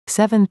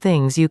7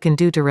 things you can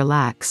do to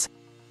relax.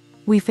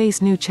 We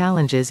face new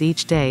challenges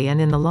each day, and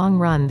in the long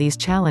run these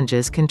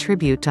challenges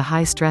contribute to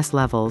high stress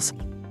levels.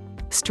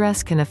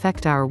 Stress can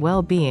affect our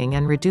well-being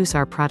and reduce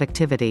our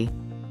productivity.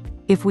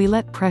 If we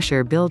let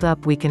pressure build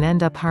up, we can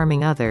end up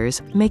harming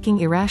others, making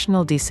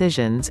irrational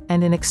decisions,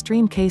 and in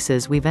extreme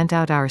cases we vent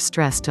out our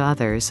stress to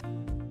others.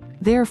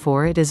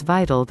 Therefore, it is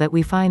vital that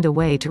we find a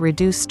way to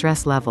reduce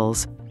stress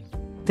levels.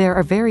 There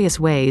are various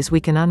ways we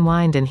can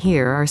unwind, and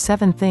here are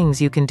 7 things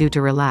you can do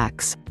to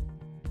relax.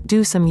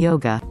 Do some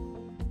yoga.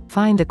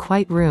 Find a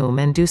quiet room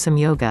and do some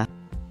yoga.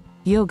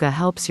 Yoga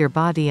helps your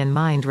body and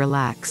mind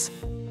relax.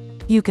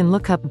 You can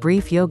look up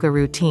brief yoga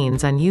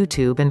routines on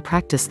YouTube and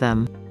practice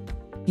them.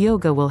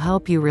 Yoga will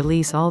help you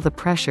release all the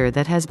pressure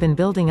that has been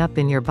building up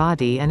in your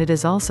body, and it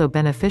is also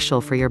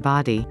beneficial for your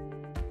body.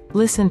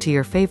 Listen to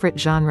your favorite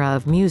genre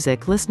of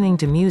music. Listening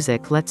to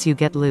music lets you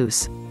get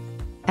loose.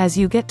 As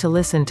you get to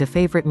listen to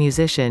favorite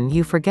musician,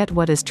 you forget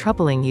what is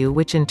troubling you,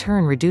 which in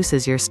turn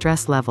reduces your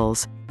stress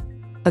levels.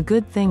 A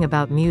good thing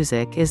about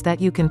music is that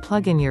you can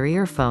plug in your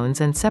earphones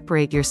and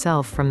separate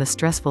yourself from the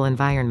stressful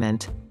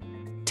environment.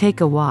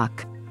 Take a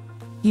walk.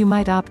 You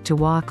might opt to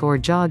walk or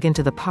jog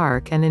into the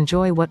park and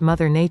enjoy what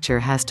Mother Nature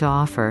has to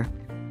offer.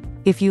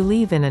 If you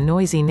live in a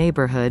noisy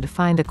neighborhood,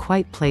 find a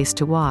quiet place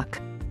to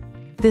walk.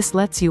 This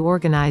lets you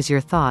organize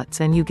your thoughts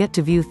and you get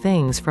to view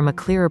things from a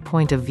clearer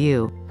point of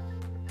view.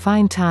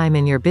 Find time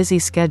in your busy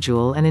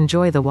schedule and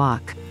enjoy the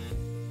walk.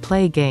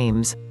 Play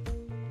games.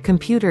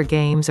 Computer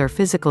games or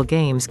physical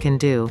games can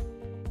do.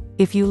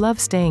 If you love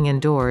staying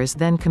indoors,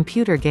 then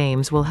computer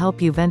games will help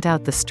you vent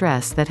out the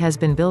stress that has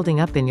been building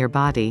up in your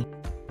body.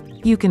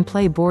 You can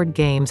play board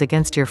games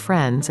against your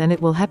friends, and it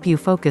will help you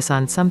focus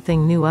on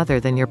something new other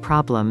than your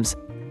problems.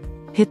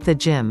 Hit the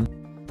gym.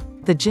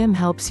 The gym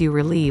helps you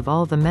relieve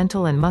all the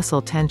mental and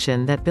muscle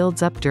tension that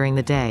builds up during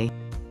the day.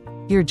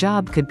 Your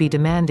job could be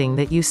demanding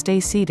that you stay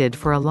seated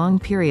for a long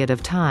period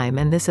of time,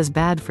 and this is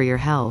bad for your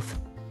health.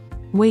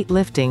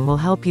 Weightlifting will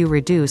help you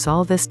reduce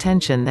all this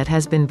tension that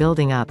has been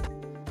building up.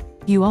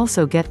 You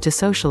also get to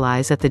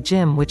socialize at the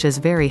gym, which is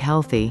very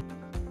healthy.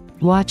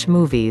 Watch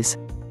movies.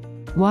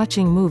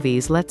 Watching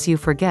movies lets you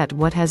forget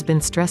what has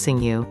been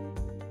stressing you.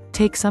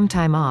 Take some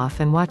time off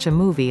and watch a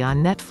movie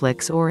on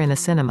Netflix or in a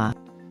cinema.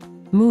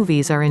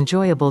 Movies are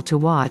enjoyable to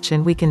watch,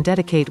 and we can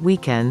dedicate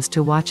weekends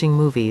to watching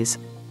movies.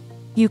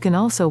 You can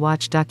also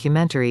watch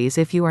documentaries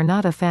if you are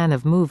not a fan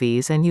of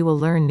movies, and you will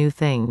learn new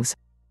things.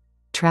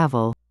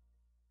 Travel.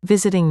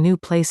 Visiting new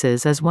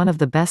places is one of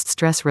the best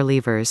stress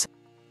relievers.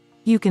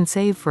 You can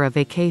save for a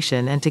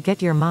vacation and to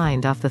get your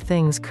mind off the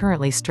things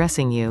currently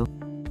stressing you.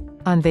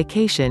 On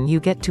vacation, you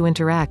get to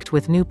interact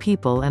with new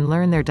people and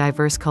learn their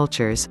diverse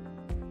cultures.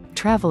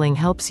 Traveling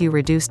helps you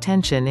reduce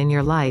tension in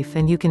your life,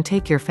 and you can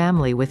take your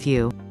family with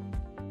you.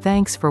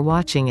 Thanks for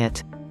watching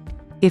it.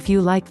 If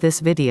you like this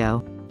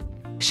video,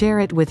 share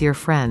it with your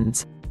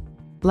friends.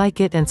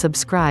 Like it and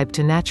subscribe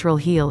to Natural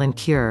Heal and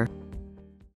Cure.